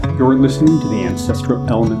You're listening to the Ancestral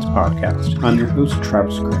Elements Podcast. I'm your host,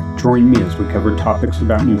 Travis Craig. Join me as we cover topics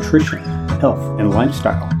about nutrition, health, and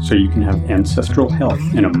lifestyle so you can have ancestral health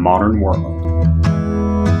in a modern world.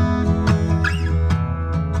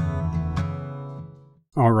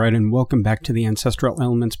 All right, and welcome back to the Ancestral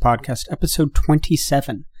Elements Podcast, episode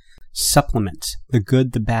 27, Supplements, the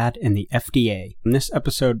Good, the Bad, and the FDA. In this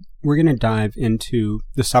episode, we're going to dive into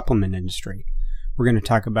the supplement industry. We're going to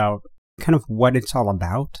talk about kind of what it's all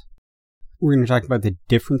about. We're going to talk about the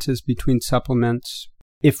differences between supplements,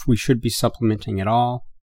 if we should be supplementing at all,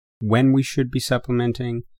 when we should be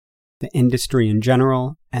supplementing, the industry in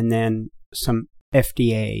general, and then some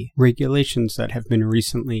FDA regulations that have been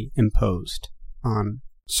recently imposed on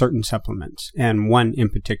certain supplements, and one in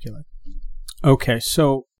particular. Okay,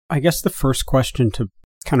 so I guess the first question to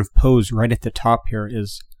kind of pose right at the top here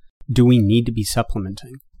is, do we need to be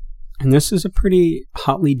supplementing? And this is a pretty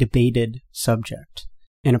hotly debated subject.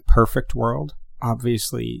 In a perfect world,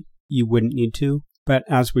 obviously you wouldn't need to, but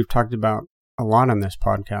as we've talked about a lot on this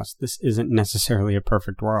podcast, this isn't necessarily a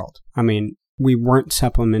perfect world. I mean, we weren't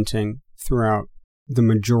supplementing throughout the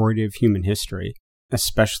majority of human history,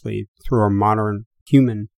 especially through our modern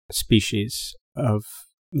human species of,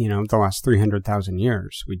 the last 300,000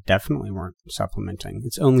 years. We definitely weren't supplementing.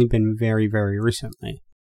 It's only been very, very recently.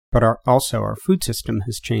 But our food system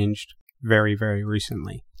has changed very, very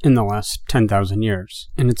recently in the last 10,000 years.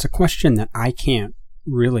 And it's a question that I can't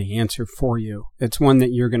really answer for you. It's one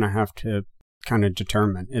that you're going to have to kind of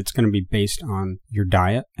determine. It's going to be based on your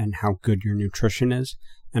diet and how good your nutrition is,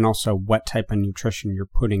 and also what type of nutrition you're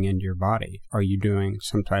putting into your body. Are you doing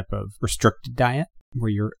some type of restricted diet where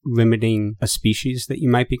you're limiting a species that you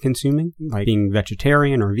might be consuming, like being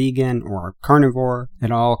vegetarian or vegan or carnivore?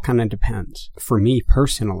 It all kind of depends. For me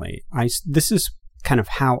personally, this is kind of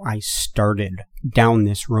how I started down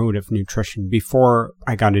this road of nutrition before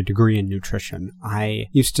I got a degree in nutrition. I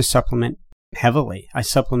used to supplement heavily. I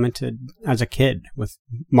supplemented as a kid with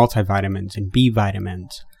multivitamins and B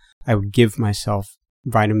vitamins. I would give myself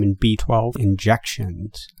vitamin B12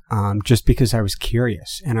 injections just because I was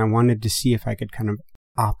curious and I wanted to see if I could kind of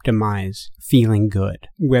optimize feeling good,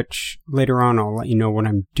 which later on I'll let you know what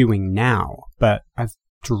I'm doing now, but I've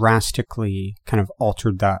drastically kind of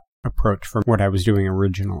altered that approach from what I was doing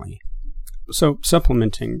originally. So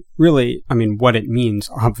supplementing, really, what it means,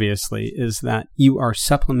 obviously, is that you are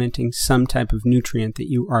supplementing some type of nutrient that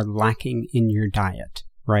you are lacking in your diet,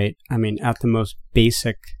 right? At the most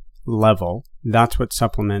basic level, that's what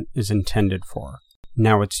supplement is intended for.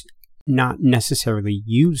 Now, it's not necessarily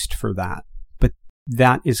used for that, but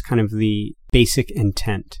that is kind of the basic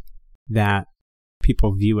intent that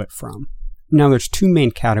people view it from. Now, there's two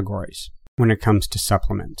main categories when it comes to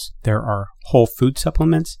supplements. There are whole food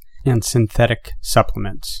supplements and synthetic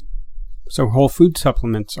supplements. So whole food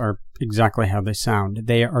supplements are exactly how they sound.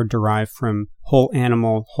 They are derived from whole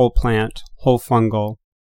animal, whole plant, whole fungal,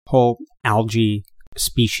 whole algae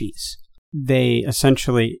species. They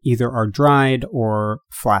essentially either are dried or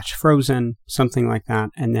flash frozen, something like that,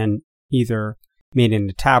 and then either made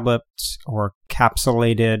into tablets or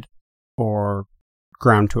capsulated or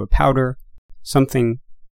ground to a powder, something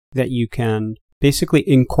that you can basically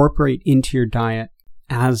incorporate into your diet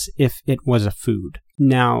as if it was a food.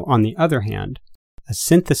 Now, on the other hand, a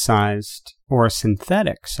synthesized or a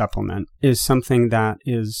synthetic supplement is something that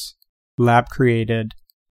is lab created,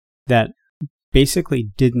 that basically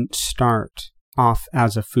didn't start off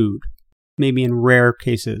as a food. Maybe in rare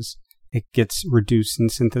cases, it gets reduced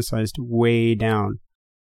and synthesized way down.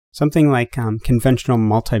 Something like conventional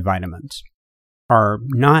multivitamins are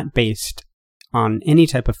not based on any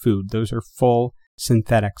type of food. Those are full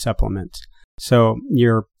synthetic supplements. So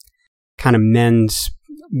your kind of men's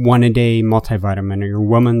one-a-day multivitamin, or your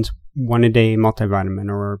woman's one-a-day multivitamin,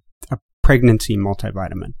 or a pregnancy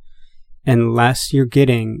multivitamin. Unless you're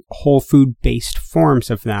getting whole food-based forms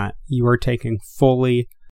of that, you are taking fully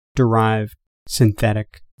derived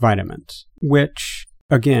synthetic vitamins, which,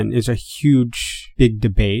 again, is a huge, big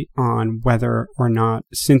debate on whether or not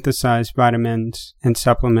synthesized vitamins and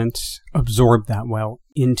supplements absorb that well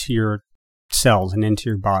into your cells and into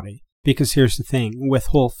your body. Because here's the thing, with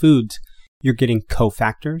whole foods, you're getting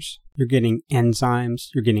cofactors, you're getting enzymes,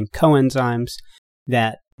 you're getting coenzymes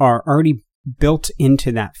that are already built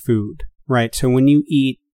into that food, right? So when you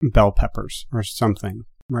eat bell peppers or something,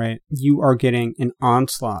 right, you are getting an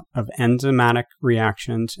onslaught of enzymatic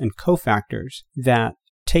reactions and cofactors that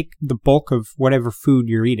take the bulk of whatever food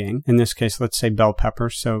you're eating. In this case, let's say bell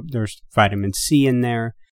peppers. So there's vitamin C in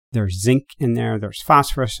there, there's zinc in there, there's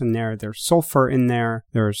phosphorus in there, there's sulfur in there,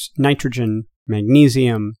 there's nitrogen,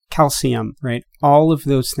 magnesium, calcium, right? All of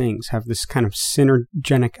those things have this kind of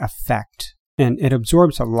synergenic effect, and it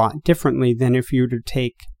absorbs a lot differently than if you were to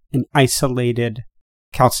take an isolated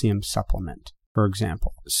calcium supplement, for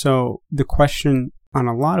example. So the question on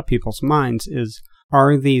a lot of people's minds is,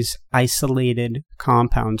 are these isolated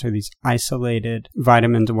compounds or these isolated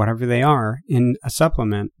vitamins, whatever they are, in a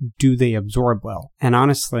supplement, do they absorb well? And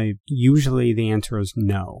honestly, usually the answer is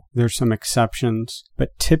no. There's some exceptions,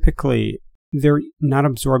 but typically they're not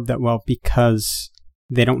absorbed that well because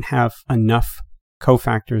they don't have enough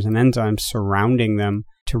cofactors and enzymes surrounding them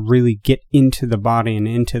to really get into the body and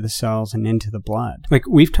into the cells and into the blood. Like,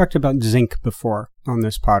 we've talked about zinc before on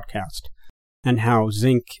this podcast, and how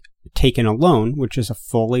zinc taken alone, which is a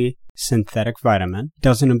fully synthetic vitamin,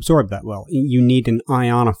 doesn't absorb that well. You need an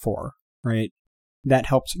ionophore, right? That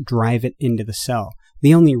helps drive it into the cell.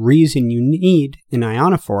 The only reason you need an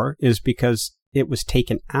ionophore is because it was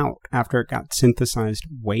taken out after it got synthesized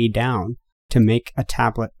way down to make a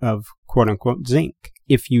tablet of quote-unquote zinc.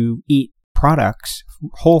 If you eat products,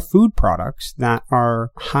 whole food products that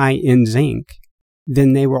are high in zinc,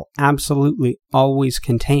 then they will absolutely always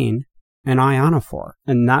contain an ionophore,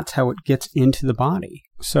 and that's how it gets into the body.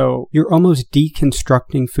 So you're almost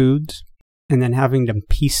deconstructing foods and then having to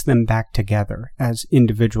piece them back together as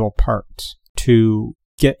individual parts to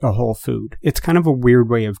get a whole food. It's kind of a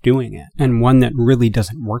weird way of doing it, and one that really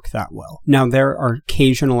doesn't work that well. Now, there are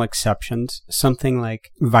occasional exceptions. Something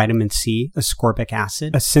like vitamin C, ascorbic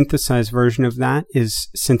acid, a synthesized version of that is,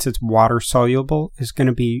 since it's water soluble, is going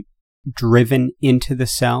to be driven into the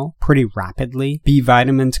cell pretty rapidly. B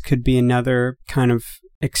vitamins could be another kind of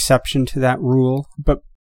exception to that rule, but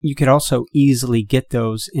you could also easily get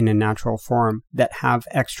those in a natural form that have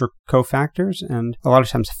extra cofactors and a lot of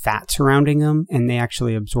times fat surrounding them, and they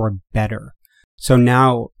actually absorb better. So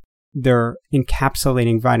now they're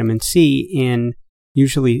encapsulating vitamin C in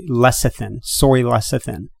usually lecithin, soy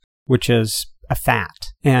lecithin, which is a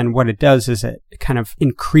fat. And what it does is it kind of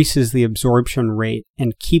increases the absorption rate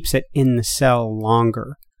and keeps it in the cell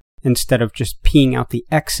longer. Instead of just peeing out the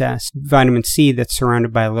excess, vitamin C that's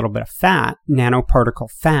surrounded by a little bit of fat, nanoparticle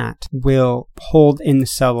fat, will hold in the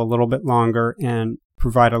cell a little bit longer and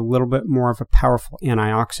provide a little bit more of a powerful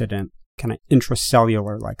antioxidant, kind of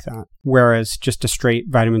intracellular like that. Whereas just a straight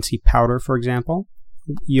vitamin C powder, for example,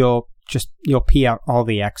 you'll pee out all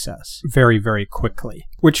the excess very, very quickly,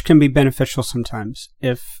 which can be beneficial sometimes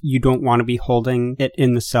if you don't want to be holding it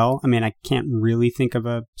in the cell. I mean, I can't really think of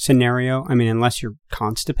a scenario. I mean, unless you're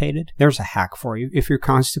constipated, there's a hack for you. If you're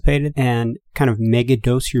constipated and kind of mega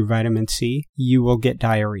dose your vitamin C, you will get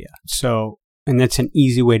diarrhea. So, and that's an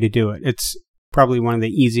easy way to do it. It's probably one of the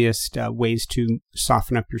easiest ways to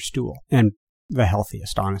soften up your stool, and the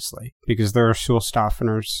healthiest, honestly, because there are stool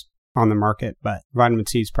softeners on the market, but vitamin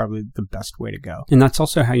C is probably the best way to go. And that's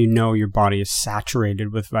also how you know your body is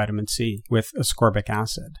saturated with vitamin C, with ascorbic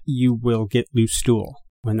acid. You will get loose stool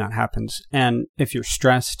when that happens. And if you're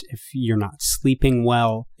stressed, if you're not sleeping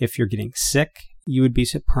well, if you're getting sick, you would be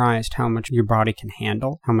surprised how much your body can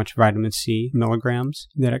handle, how much vitamin C milligrams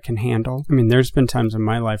that it can handle. I mean, there's been times in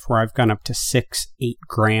my life where I've gone up to 6-8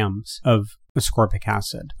 grams of ascorbic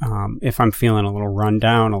acid. If I'm feeling a little run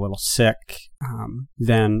down, a little sick,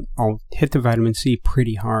 then I'll hit the vitamin C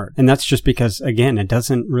pretty hard. And that's just because, again, it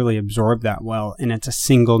doesn't really absorb that well, and it's a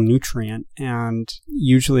single nutrient, and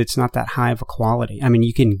usually it's not that high of a quality. I mean,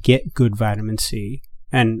 you can get good vitamin C,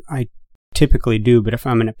 and I typically do, but if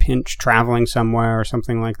I'm in a pinch traveling somewhere or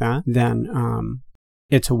something like that, then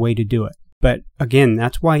it's a way to do it. But again,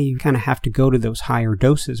 that's why you kind of have to go to those higher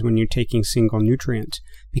doses when you're taking single nutrients,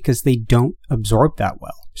 because they don't absorb that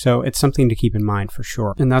well. So it's something to keep in mind for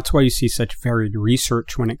sure. And that's why you see such varied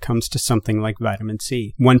research when it comes to something like vitamin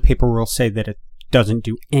C. One paper will say that it doesn't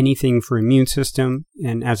do anything for immune system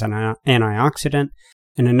and as an antioxidant,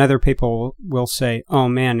 and another paper will say, oh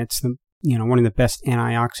man, it's one of the best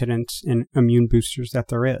antioxidants and immune boosters that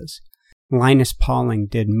there is. Linus Pauling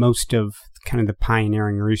did most of kind of the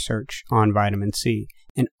pioneering research on vitamin C,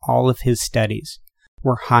 and all of his studies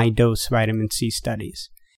were high-dose vitamin C studies.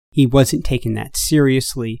 He wasn't taking that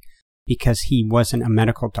seriously because he wasn't a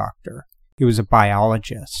medical doctor. He was a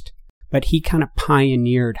biologist. But he kind of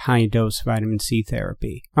pioneered high-dose vitamin C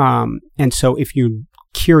therapy. And so if you're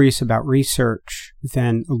curious about research,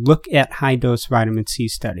 then look at high-dose vitamin C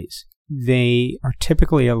studies. They are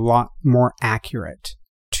typically a lot more accurate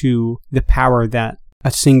to the power that a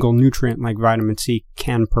single nutrient like vitamin C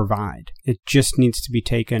can provide. It just needs to be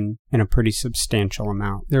taken in a pretty substantial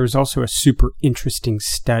amount. There was also a super interesting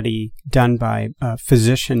study done by a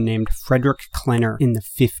physician named Frederick Klenner in the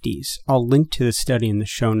 50s. I'll link to the study in the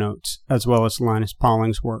show notes, as well as Linus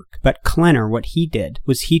Pauling's work. But Klenner, what he did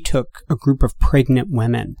was he took a group of pregnant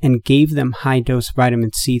women and gave them high-dose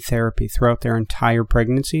vitamin C therapy throughout their entire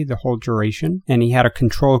pregnancy, the whole duration. And he had a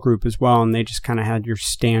control group as well, and they just kind of had your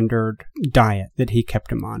standard diet that he kept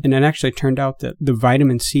them on. And it actually turned out that the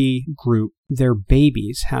vitamin C group, their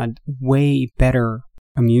babies had way better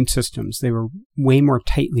immune systems. They were way more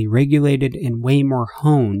tightly regulated and way more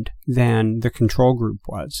honed than the control group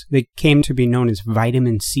was. They came to be known as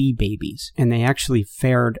vitamin C babies, and they actually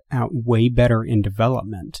fared out way better in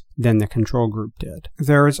development than the control group did.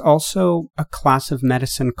 There is also a class of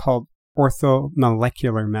medicine called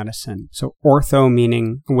orthomolecular medicine. So ortho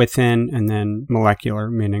meaning within, and then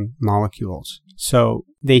molecular meaning molecules. So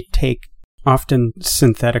they take often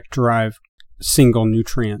synthetic derived single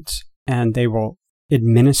nutrients, and they will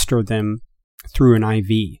administer them through an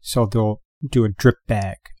IV. So they'll do a drip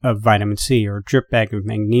bag of vitamin C, or a drip bag of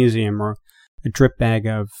magnesium, or a drip bag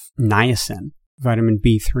of niacin, vitamin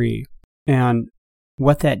B3. And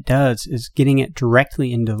what that does is getting it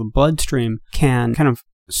directly into the bloodstream can kind of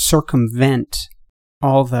circumvent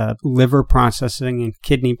all the liver processing and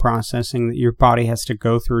kidney processing that your body has to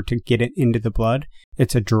go through to get it into the blood.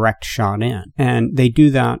 It's a direct shot in. And they do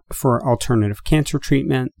that for alternative cancer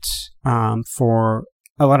treatments. For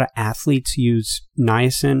a lot of athletes use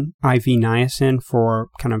niacin, IV niacin, for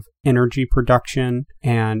kind of energy production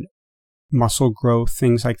and muscle growth,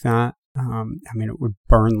 things like that. It would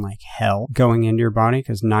burn like hell going into your body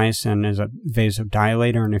because niacin is a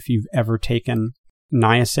vasodilator. And if you've ever taken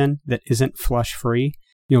niacin that isn't flush free,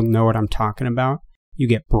 you'll know what I'm talking about. You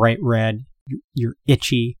get bright red, you're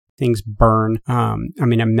itchy, things burn.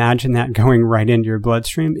 Imagine that going right into your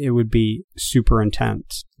bloodstream. It would be super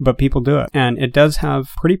intense, but people do it, and it does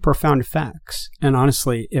have pretty profound effects. And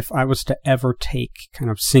honestly, if I was to ever take kind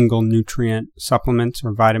of single nutrient supplements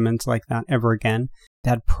or vitamins like that ever again,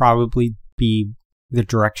 that'd probably be the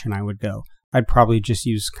direction I would go. I'd probably just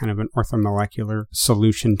use kind of an orthomolecular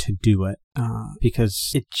solution to do it,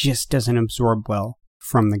 because it just doesn't absorb well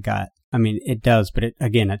from the gut. I mean, it does, but it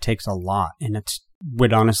takes a lot, and it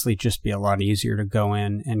would honestly just be a lot easier to go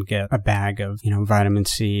in and get a bag of, vitamin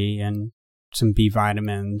C and some B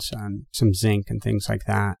vitamins and some zinc and things like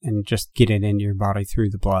that, and just get it into your body through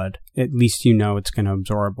the blood. At least it's going to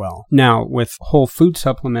absorb well. Now, with whole food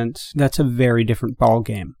supplements, that's a very different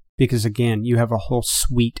ballgame. Because again, you have a whole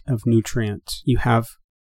suite of nutrients. You have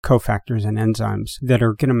cofactors and enzymes that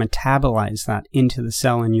are going to metabolize that into the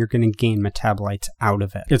cell, and you're going to gain metabolites out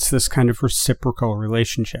of it. It's this kind of reciprocal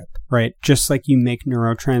relationship, right? Just like you make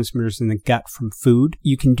neurotransmitters in the gut from food,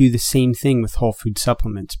 you can do the same thing with whole food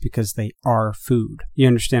supplements because they are food. You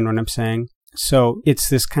understand what I'm saying? So it's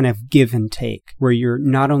this kind of give and take where you're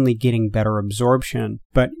not only getting better absorption,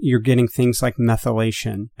 but you're getting things like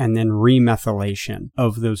methylation and then remethylation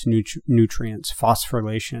of those nutrients,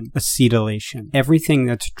 phosphorylation, acetylation. Everything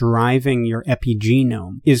that's driving your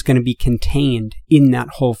epigenome is going to be contained in that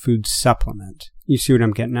whole food supplement. You see what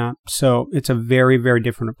I'm getting at? So it's a very, very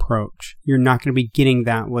different approach. You're not going to be getting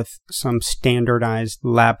that with some standardized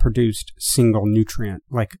lab-produced single nutrient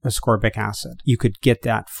like ascorbic acid. You could get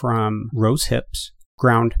that from rose hips,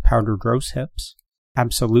 ground powdered rose hips.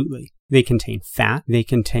 Absolutely. They contain fat. They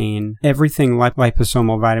contain everything like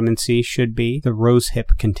liposomal vitamin C should be. The rose hip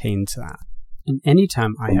contains that. And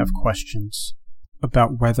anytime I have questions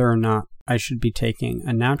about whether or not I should be taking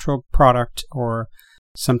a natural product or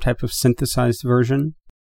some type of synthesized version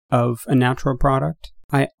of a natural product,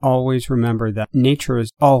 I always remember that nature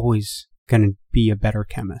is always going to be a better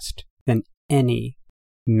chemist than any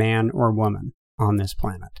man or woman on this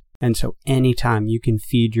planet. And so anytime you can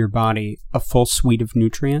feed your body a full suite of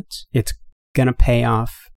nutrients, it's going to pay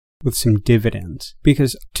off with some dividends.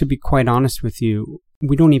 Because to be quite honest with you,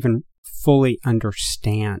 we don't even fully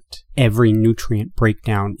understand every nutrient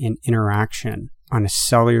breakdown and interaction on a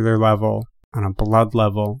cellular level, on a blood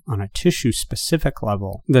level, on a tissue-specific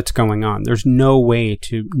level that's going on. There's no way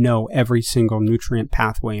to know every single nutrient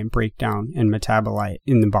pathway and breakdown and metabolite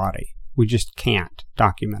in the body. We just can't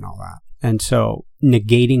document all that. And so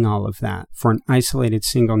negating all of that for an isolated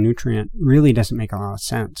single nutrient really doesn't make a lot of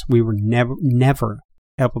sense. We were never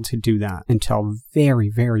able to do that until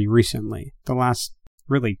very, very recently, the last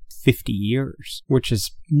really 50 years, which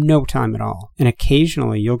is no time at all. And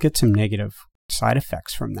occasionally you'll get some negative side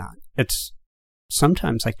effects from that. It's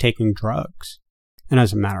sometimes like taking drugs. And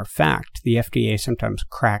as a matter of fact, the FDA sometimes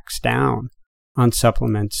cracks down on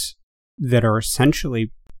supplements that are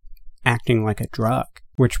essentially acting like a drug.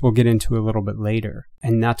 which we'll get into a little bit later.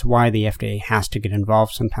 And that's why the FDA has to get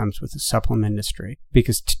involved sometimes with the supplement industry,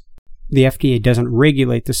 because the FDA doesn't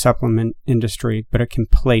regulate the supplement industry, but it can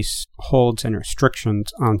place holds and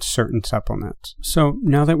restrictions on certain supplements. So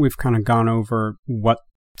now that we've kind of gone over what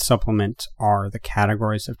supplements are, the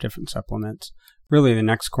categories of different supplements, really the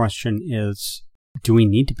next question is, do we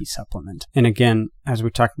need to be supplemented? And again, as we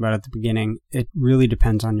talked about at the beginning, it really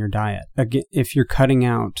depends on your diet. Again, if you're cutting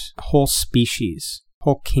out whole species,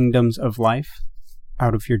 whole kingdoms of life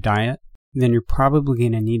out of your diet, then you're probably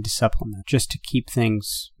going to need to supplement just to keep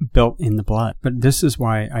things built in the blood. But this is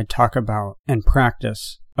why I talk about and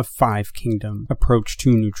practice a 5-kingdom approach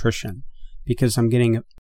to nutrition, because I'm getting a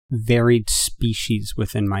varied species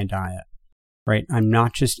within my diet, right? I'm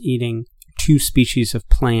not just eating 2 species of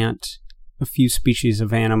plant, a few species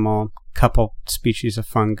of animal, couple species of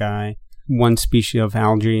fungi, 1 species of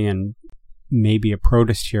algae, and maybe a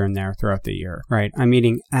protist here and there throughout the year, right? I'm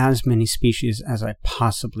eating as many species as I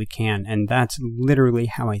possibly can, and that's literally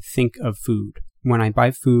how I think of food. When I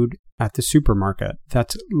buy food at the supermarket,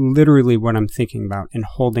 that's literally what I'm thinking about and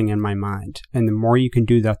holding in my mind. And the more you can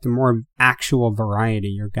do that, the more actual variety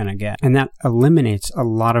you're going to get. And that eliminates a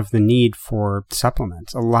lot of the need for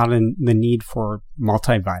supplements, a lot of the need for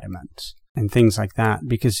multivitamins and things like that,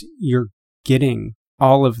 because you're getting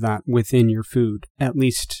all of that within your food, at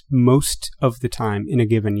least most of the time in a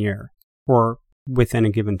given year, or within a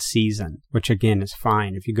given season, which again is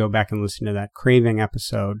fine. If you go back and listen to that craving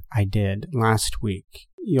episode I did last week,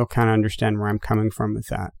 you'll kind of understand where I'm coming from with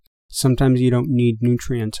that. Sometimes you don't need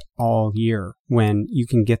nutrients all year when you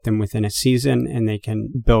can get them within a season and they can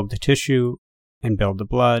build the tissue and build the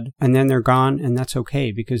blood, and then they're gone, and that's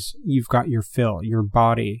okay because you've got your fill. Your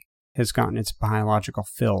body has gotten its biological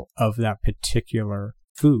fill of that particular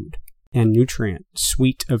food and nutrient,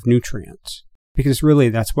 suite of nutrients. Because really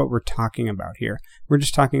that's what we're talking about here. We're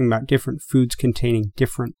just talking about different foods containing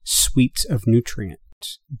different suites of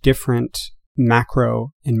nutrients, different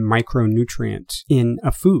macro and micronutrients in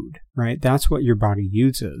a food, right? That's what your body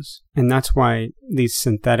uses. And that's why these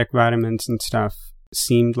synthetic vitamins and stuff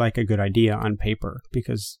seemed like a good idea on paper,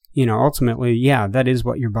 because, ultimately, yeah, that is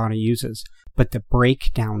what your body uses. But the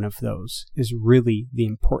breakdown of those is really the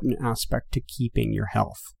important aspect to keeping your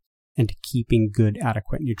health and to keeping good,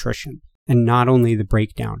 adequate nutrition. And not only the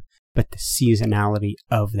breakdown, but the seasonality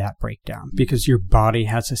of that breakdown, because your body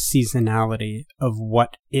has a seasonality of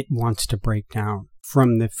what it wants to break down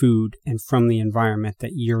from the food and from the environment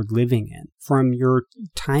that you're living in, from your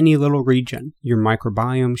tiny little region. Your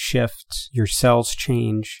microbiome shifts, your cells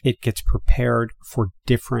change, it gets prepared for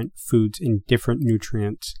different foods and different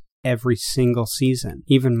nutrients every single season,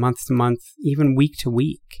 even month to month, even week to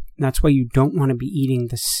week. That's why you don't want to be eating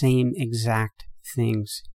the same exact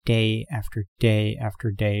things day after day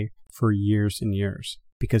after day for years and years,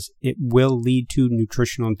 because it will lead to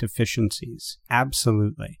nutritional deficiencies.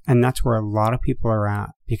 Absolutely. And that's where a lot of people are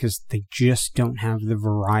at, because they just don't have the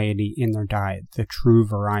variety in their diet, the true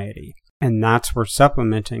variety. And that's where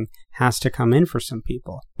supplementing has to come in for some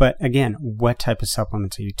people. But again, what type of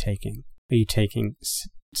supplements are you taking? Are you taking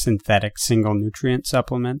synthetic single nutrient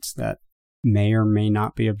supplements that may or may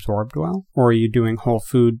not be absorbed well? Or are you doing whole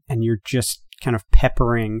food and you're just kind of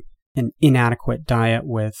peppering an inadequate diet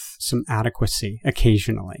with some adequacy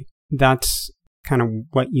occasionally? That's kind of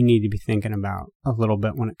what you need to be thinking about a little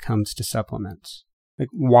bit when it comes to supplements. Like,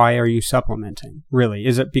 why are you supplementing? Really?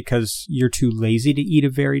 Is it because you're too lazy to eat a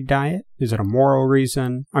varied diet? Is it a moral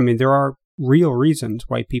reason? I mean, there are real reasons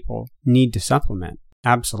why people need to supplement.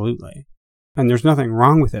 Absolutely. And there's nothing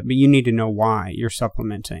wrong with it, but you need to know why you're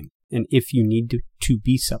supplementing and if you need to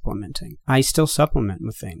be supplementing. I still supplement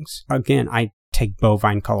with things. Again, I take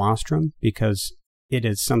bovine colostrum because it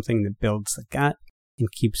is something that builds the gut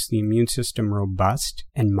and keeps the immune system robust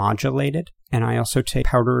and modulated. And I also take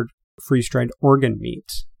powdered freeze-dried organ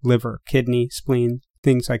meats, liver, kidney, spleen,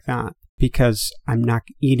 things like that, because I'm not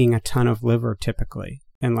eating a ton of liver typically,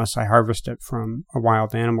 unless I harvest it from a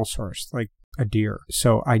wild animal source like a deer.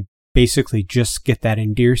 So I basically just get that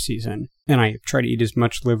in deer season, and I try to eat as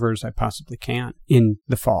much liver as I possibly can in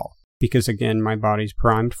the fall, because again, my body's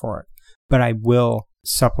primed for it. But I will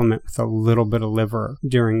supplement with a little bit of liver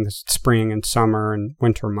during the spring and summer and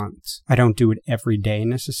winter months. I don't do it every day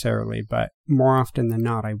necessarily, but more often than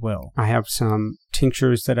not, I will. I have some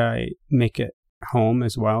tinctures that I make at home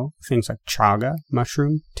as well, things like chaga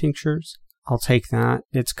mushroom tinctures. I'll take that.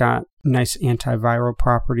 It's got nice antiviral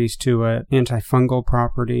properties to it, antifungal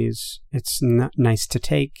properties. It's nice to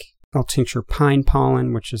take. I'll tincture pine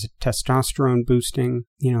pollen, which is a testosterone boosting,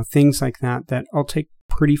 things like that I'll take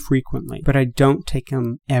pretty frequently, but I don't take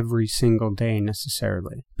them every single day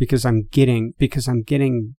necessarily because I'm getting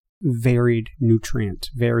varied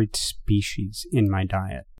nutrients, varied species in my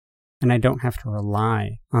diet. And I don't have to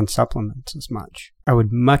rely on supplements as much. I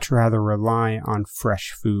would much rather rely on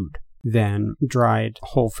fresh food than dried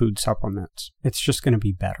whole food supplements. It's just going to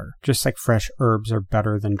be better. Just like fresh herbs are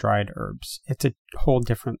better than dried herbs. It's a whole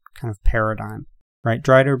different kind of paradigm, right?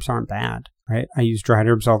 Dried herbs aren't bad, right? I use dried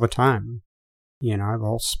herbs all the time. I have a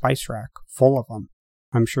whole spice rack full of them.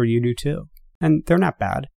 I'm sure you do too. And they're not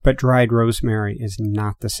bad, but dried rosemary is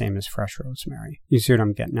not the same as fresh rosemary. You see what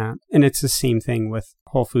I'm getting at? And it's the same thing with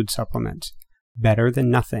whole food supplements. Better than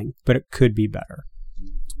nothing, but it could be better.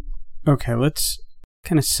 Okay, let's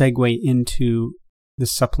kind of segue into the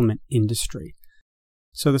supplement industry.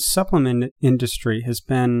 So the supplement industry has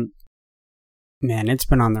been, it's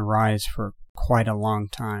been on the rise for quite a long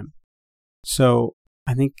time. So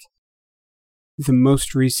I think the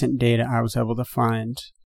most recent data I was able to find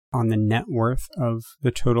on the net worth of the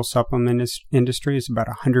total supplement industry is about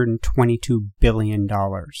 $122 billion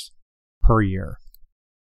per year.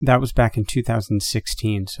 That was back in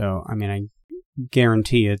 2016, so I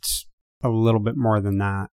guarantee it's a little bit more than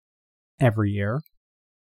that every year.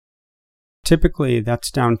 Typically, that's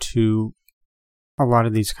down to a lot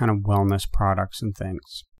of these kind of wellness products and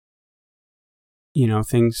things.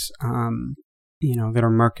 Things, that are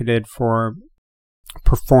marketed for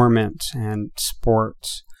performance and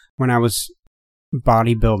sports. When I was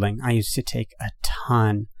bodybuilding, I used to take a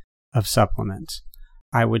ton of supplements.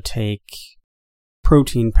 I would take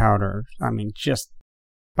protein powder, just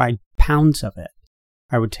by pounds of it.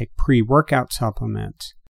 I would take pre-workout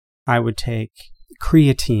supplements. I would take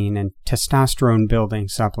creatine and testosterone building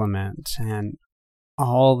supplements and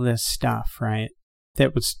all this stuff, right?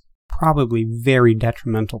 That was probably very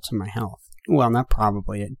detrimental to my health. Well, not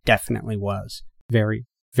probably, it definitely was very,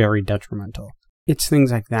 very detrimental. It's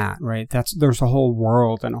things like that, right? There's a whole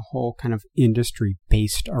world and a whole kind of industry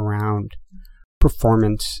based around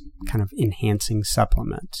performance kind of enhancing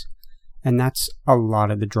supplements. And that's a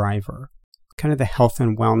lot of the driver. Kind of the health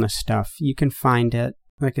and wellness stuff, you can find it.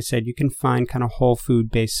 Like I said, you can find kind of whole food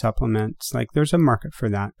based supplements. Like there's a market for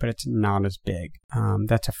that, but it's not as big.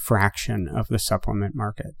 That's a fraction of the supplement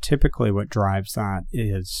market. Typically what drives that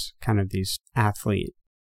is kind of these athlete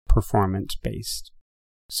performance based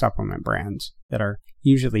supplement brands that are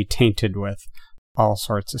usually tainted with all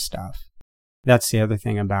sorts of stuff. That's the other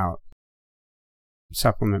thing about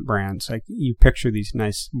supplement brands. Like you picture these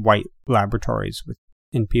nice white laboratories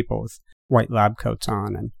in people with white lab coats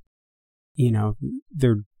on, and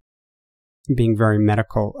they're being very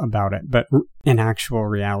medical about it. But in actual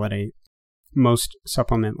reality, most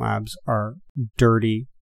supplement labs are dirty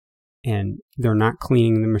and they're not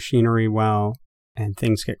cleaning the machinery well, and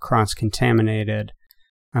things get cross-contaminated.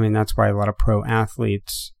 That's why a lot of pro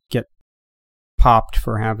athletes get popped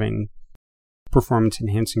for having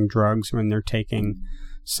performance-enhancing drugs when they're taking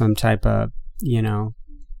some type of,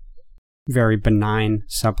 very benign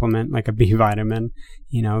supplement like a B vitamin.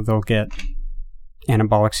 They'll get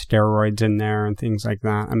anabolic steroids in there and things like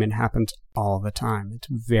that. It happens all the time. It's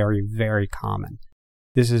very, very common.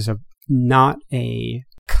 This is not a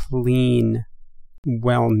clean,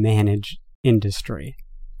 well-managed industry.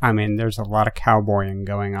 There's a lot of cowboying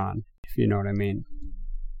going on, if you know what I mean.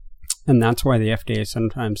 And that's why the FDA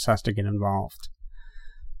sometimes has to get involved.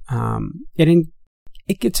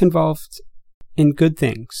 It gets involved in good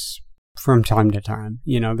things from time to time.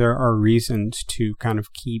 There are reasons to kind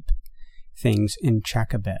of keep things in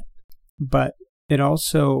check a bit. But it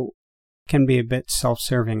also can be a bit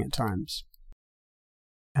self-serving at times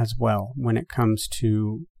as well when it comes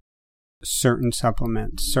to certain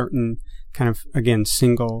supplements, certain kind of, again,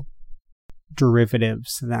 single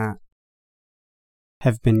derivatives that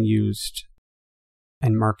have been used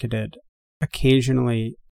and marketed.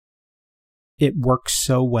 Occasionally, it works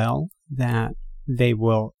so well that they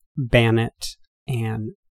will ban it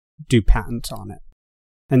and do patents on it.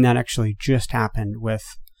 And that actually just happened with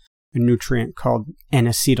a nutrient called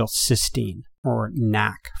N-acetylcysteine, or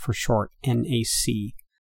NAC for short, NAC.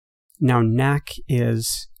 Now, NAC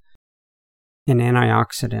is an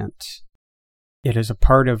antioxidant. It is a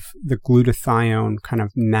part of the glutathione kind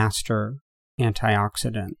of master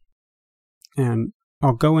antioxidant. And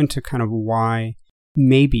I'll go into kind of why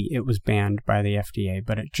maybe it was banned by the FDA,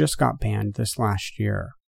 but it just got banned this last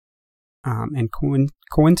year. And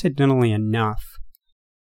coincidentally enough,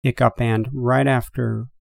 it got banned right after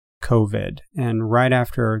COVID and right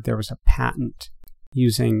after there was a patent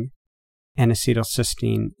using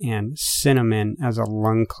N-acetylcysteine and cinnamon as a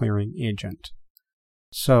lung clearing agent.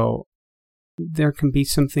 So there can be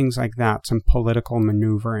some things like that, some political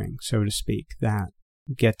maneuvering, so to speak, that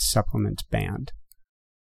gets supplements banned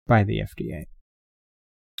by the FDA.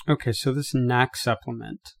 Okay, so this NAC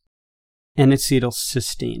supplement,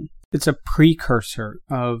 N-acetylcysteine, it's a precursor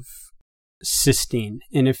of cysteine.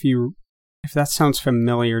 And if that sounds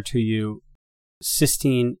familiar to you,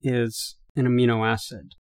 cysteine is an amino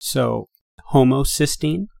acid. So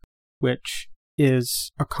homocysteine, which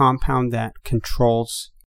is a compound that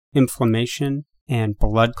controls inflammation and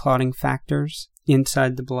blood clotting factors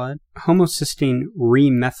inside the blood. Homocysteine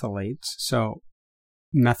remethylates, so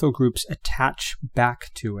methyl groups attach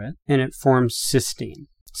back to it, and it forms cysteine.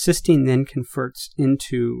 Cysteine then converts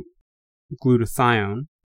into glutathione,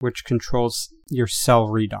 which controls your cell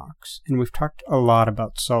redox. And we've talked a lot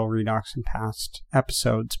about cell redox in past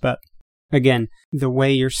episodes, but again, the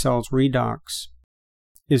way your cells redox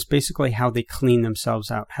is basically how they clean themselves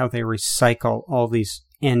out, how they recycle all these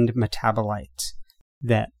end metabolites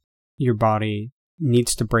that your body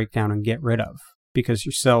needs to break down and get rid of because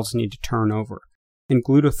your cells need to turn over. And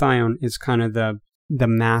glutathione is kind of the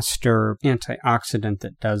master antioxidant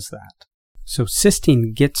that does that. So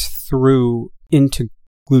cysteine gets through into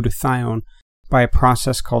glutathione by a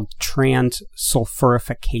process called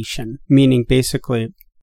transsulfurification, meaning basically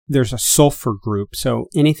there's a sulfur group. So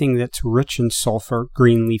anything that's rich in sulfur,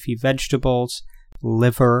 green leafy vegetables,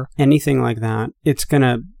 liver, anything like that, there's going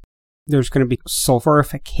to be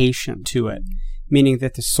sulfurification to it, meaning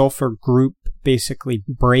that the sulfur group basically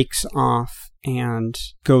breaks off and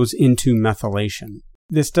goes into methylation.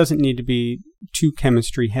 This doesn't need to be too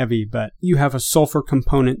chemistry heavy, but you have a sulfur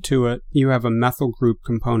component to it, you have a methyl group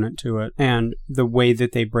component to it, and the way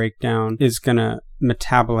that they break down is going to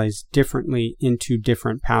metabolize differently into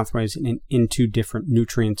different pathways and into different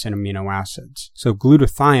nutrients and amino acids. So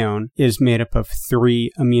glutathione is made up of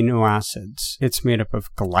 3 amino acids. It's made up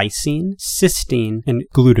of glycine, cysteine, and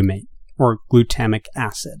glutamate, or glutamic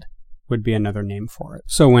acid would be another name for it.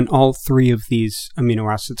 So when all 3 of these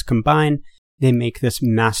amino acids combine, they make this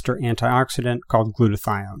master antioxidant called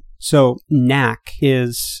glutathione. So NAC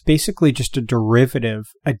is basically just a derivative,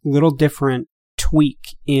 a little different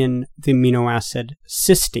tweak in the amino acid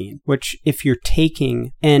cysteine, which if you're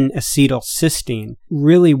taking N-acetylcysteine,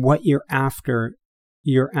 really what you're after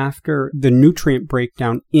the nutrient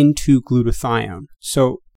breakdown into glutathione.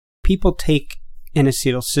 So people take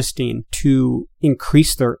N-acetylcysteine to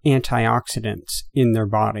increase their antioxidants in their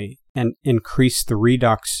body and increase the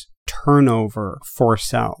redox turnover for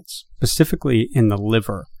cells, specifically in the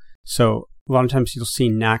liver. So a lot of times you'll see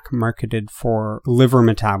NAC marketed for liver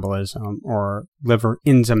metabolism or liver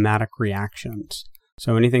enzymatic reactions.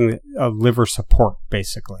 So anything of liver support,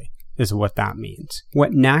 basically, is what that means.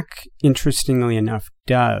 What NAC, interestingly enough,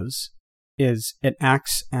 does is it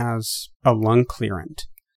acts as a lung clearant.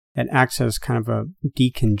 It acts as kind of a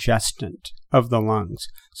decongestant of the lungs.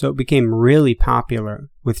 So it became really popular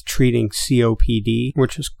with treating COPD,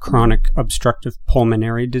 which is chronic obstructive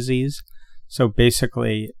pulmonary disease. So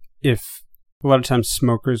basically, if a lot of times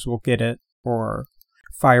smokers will get it, or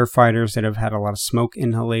firefighters that have had a lot of smoke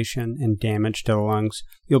inhalation and damage to the lungs,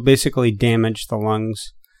 you'll basically damage the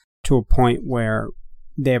lungs to a point where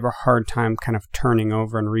they have a hard time kind of turning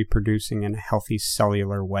over and reproducing in a healthy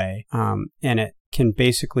cellular way. And it can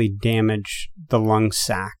basically damage the lung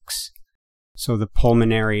sacs. So the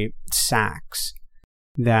pulmonary sacs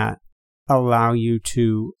that allow you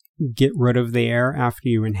to get rid of the air after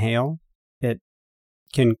you inhale,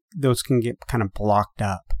 those can get kind of blocked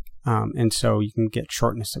up. And so you can get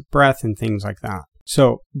shortness of breath and things like that.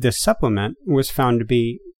 So this supplement was found to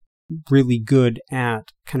be really good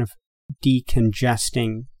at kind of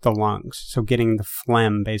decongesting the lungs. So getting the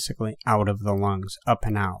phlegm basically out of the lungs, up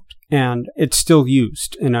and out. And it's still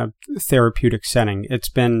used in a therapeutic setting. It's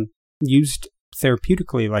been used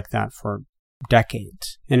therapeutically like that for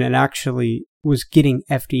decades. And it actually was getting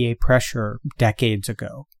FDA pressure decades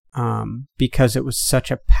ago because it was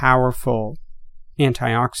such a powerful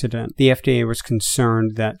antioxidant. The FDA was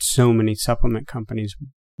concerned that so many supplement companies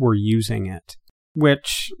were using it,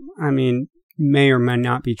 which, I mean, may or may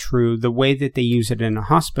not be true. The way that they use it in a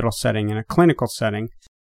hospital setting, in a clinical setting,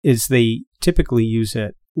 is they typically use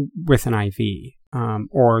it with an IV,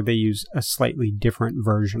 or they use a slightly different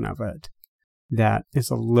version of it that is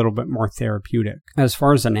a little bit more therapeutic. As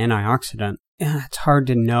far as an antioxidant, it's hard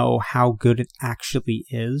to know how good it actually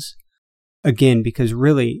is. Again, because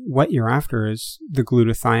really what you're after is the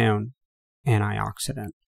glutathione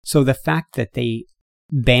antioxidant. So the fact that they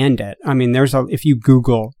banned it, I mean, if you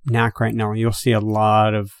Google NAC right now, you'll see a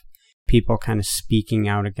lot of people kind of speaking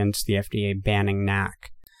out against the FDA banning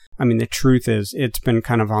NAC. I mean, the truth is it's been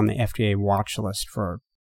kind of on the FDA watch list for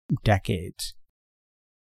decades.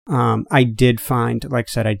 I did find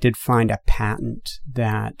a patent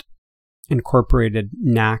that incorporated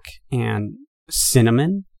NAC and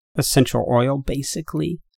cinnamon, essential oil,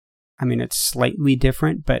 basically. I mean, it's slightly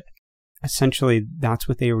different, but essentially that's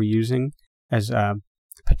what they were using as a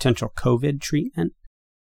potential COVID treatment,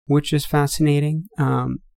 which is fascinating.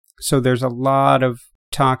 So there's a lot of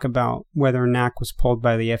talk about whether NAC was pulled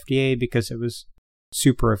by the FDA because it was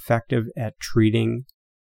super effective at treating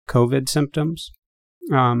COVID symptoms.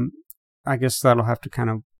 I guess that'll have to kind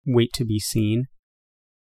of wait to be seen.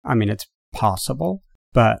 I mean, it's possible,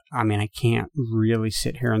 but I mean, I can't really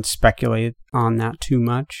sit here and speculate on that too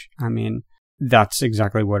much. I mean, that's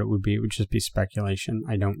exactly what it would be. It would just be speculation.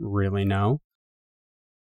 I don't really know.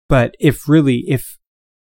 But if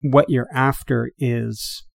what you're after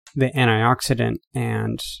is the antioxidant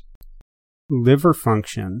and liver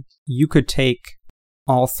function, you could take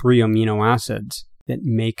all 3 amino acids that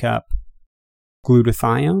make up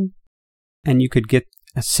glutathione, and you could get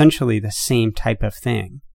essentially the same type of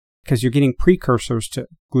thing, because you're getting precursors to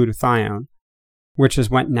glutathione, which is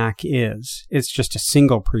what NAC is. It's just a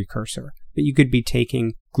single precursor, but you could be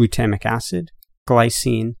taking glutamic acid,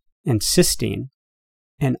 glycine, and cysteine,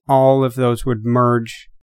 and all of those would merge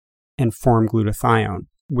and form glutathione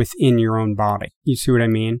within your own body. You see what I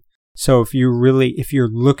mean? So if you're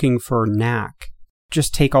looking for NAC,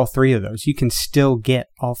 just take all 3 of those. You can still get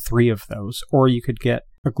all 3 of those, or you could get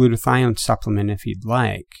a glutathione supplement if you'd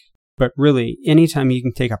like. But really, anytime you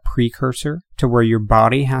can take a precursor to where your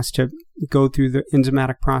body has to go through the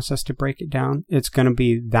enzymatic process to break it down, it's going to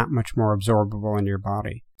be that much more absorbable in your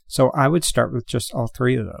body. So I would start with just all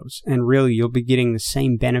 3 of those, and really you'll be getting the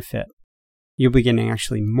same benefit. You'll be getting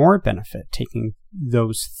actually more benefit taking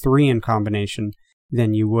those 3 in combination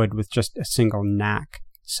than you would with just a single NAC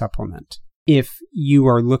supplement. If you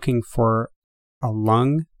are looking for a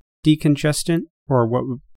lung decongestant, or what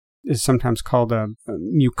is sometimes called a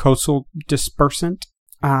mucosal dispersant,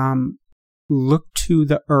 look to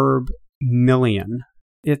the herb Million.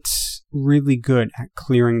 It's really good at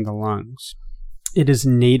clearing the lungs. It is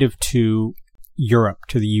native to Europe,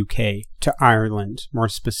 to the UK, to Ireland more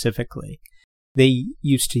specifically. They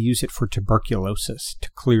used to use it for tuberculosis to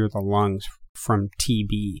clear the lungs from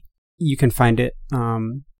TB. You can find it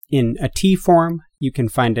in a tea form. You can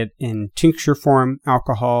find it in tincture form,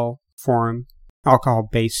 alcohol form, alcohol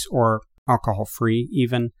base or alcohol free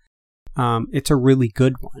even. It's a really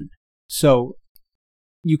good one. So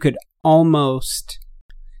you could almost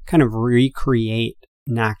kind of recreate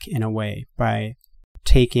NAC in a way by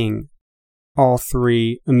taking all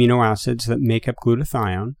 3 amino acids that make up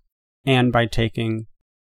glutathione and by taking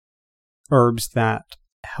herbs that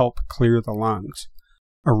help clear the lungs.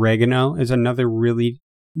 Oregano is another really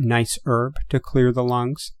nice herb to clear the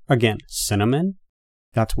lungs. Again, cinnamon.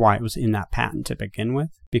 That's why it was in that patent to begin with,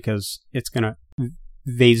 because it's going to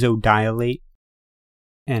vasodilate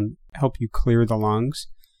and help you clear the lungs.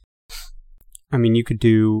 I mean, you could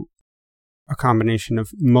do a combination of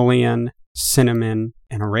mullein, cinnamon,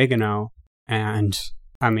 and oregano, and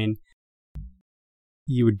I mean,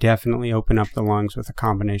 you would definitely open up the lungs with a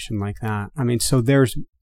combination like that. I mean, so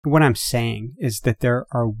what I'm saying is that there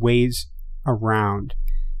are ways around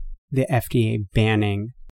the FDA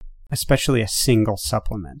banning especially a single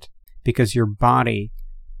supplement, because your body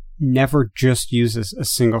never just uses a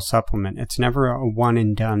single supplement. It's never a one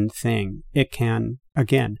and done thing. It can,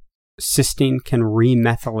 again, cysteine can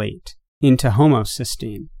remethylate into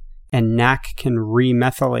homocysteine, and NAC can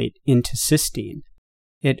remethylate into cysteine.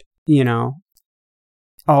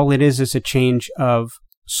 All it is a change of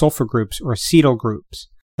sulfur groups or acetyl groups.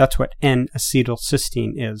 That's what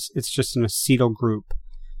N-acetylcysteine is. It's just an acetyl group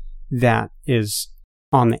that is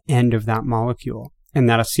on the end of that molecule. And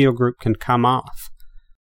that acetyl group can come off,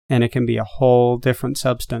 and it can be a whole different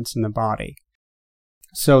substance in the body.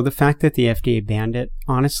 So the fact that the FDA banned it,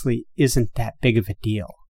 honestly, isn't that big of a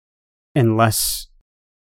deal, unless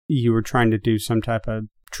you were trying to do some type of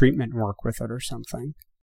treatment work with it or something.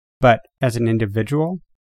 But as an individual,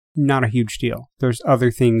 not a huge deal. There's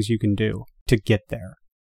other things you can do to get there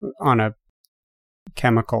on a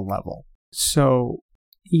chemical level. So,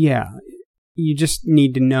 yeah, you just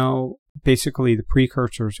need to know basically the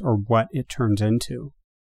precursors or what it turns into.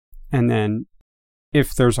 And then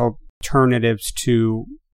if there's alternatives to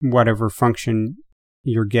whatever function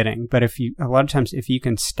you're getting. But a lot of times, if you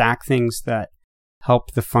can stack things that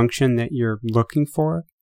help the function that you're looking for,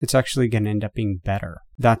 it's actually going to end up being better.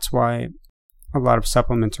 That's why a lot of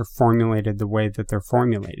supplements are formulated the way that they're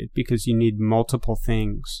formulated, because you need multiple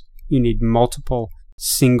things. You need multiple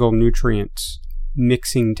single nutrients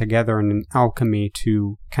mixing together in an alchemy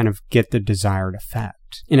to kind of get the desired effect.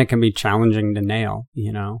 product, and it can be challenging to nail,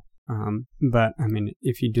 but I mean,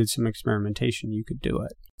 if you did some experimentation, you could do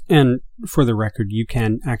it. And for the record, you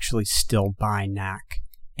can actually still buy NAC.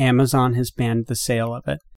 Amazon has banned the sale of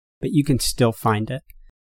it, but you can still find it.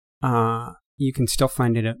 You can still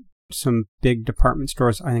find it at some big department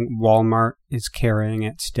stores. I think Walmart is carrying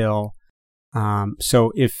it still.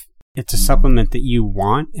 So if it's a supplement that you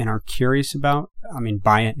want and are curious about, I mean,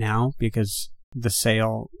 buy it now because the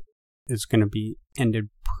sale is going to be ended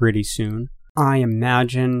pretty soon. I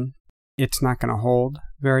imagine it's not going to hold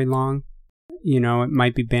very long. It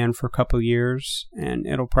might be banned for a couple of years and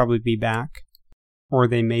it'll probably be back, or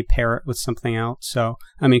they may pair it with something else. So,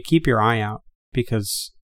 I mean, keep your eye out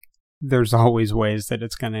because there's always ways that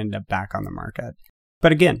it's going to end up back on the market.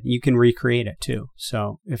 But again, you can recreate it too.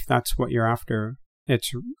 So if that's what you're after,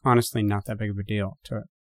 it's honestly not that big of a deal to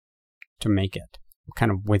make it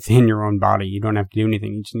kind of within your own body. You don't have to do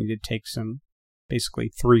anything. You just need to take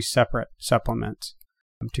basically 3 separate supplements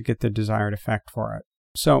to get the desired effect for it.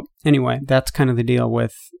 So anyway, that's kind of the deal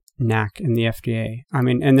with NAC and the FDA. I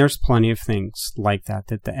mean, and there's plenty of things like that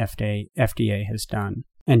the FDA has done,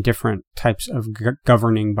 and different types of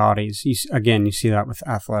governing bodies. You see that with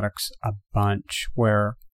athletics a bunch,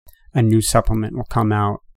 where a new supplement will come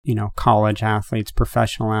out. College athletes,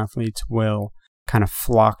 professional athletes will kind of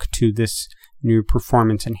flock to this new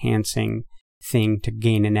performance-enhancing thing to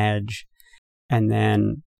gain an edge. And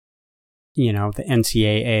then, the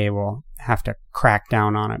NCAA will have to crack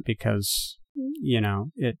down on it because,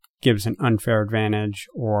 it gives an unfair advantage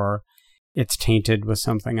or it's tainted with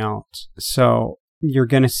something else. So you're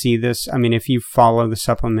going to see this. I mean, if you follow the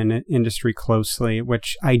supplement industry closely,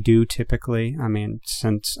 which I do typically, I mean,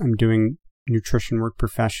 since I'm doing nutrition work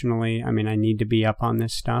professionally, I mean, I need to be up on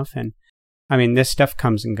this stuff. And I mean, this stuff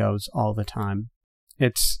comes and goes all the time.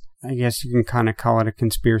 I guess you can kind of call it a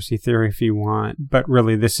conspiracy theory if you want, but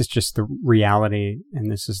really this is just the reality,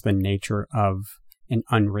 and this is the nature of an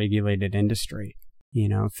unregulated industry.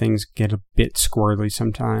 Things get a bit squirrely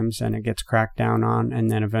sometimes and it gets cracked down on,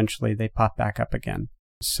 and then eventually they pop back up again.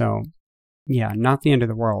 So yeah, not the end of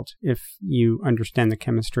the world. If you understand the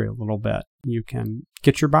chemistry a little bit, you can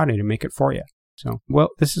get your body to make it for you. So, well,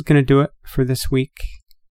 this is going to do it for this week.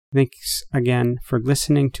 Thanks again for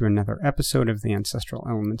listening to another episode of the Ancestral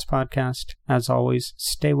Elements Podcast. As always,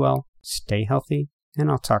 stay well, stay healthy,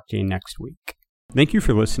 and I'll talk to you next week. Thank you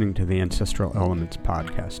for listening to the Ancestral Elements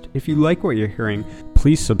Podcast. If you like what you're hearing,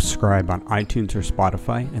 please subscribe on iTunes or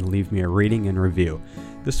Spotify and leave me a rating and review.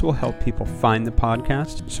 This will help people find the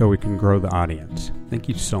podcast so we can grow the audience. Thank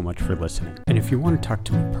you so much for listening. And if you want to talk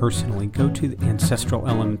to me personally, go to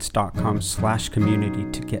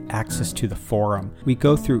ancestralelements.com/community to get access to the forum. We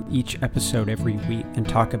go through each episode every week and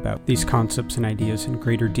talk about these concepts and ideas in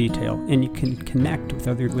greater detail, and you can connect with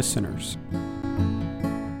other listeners.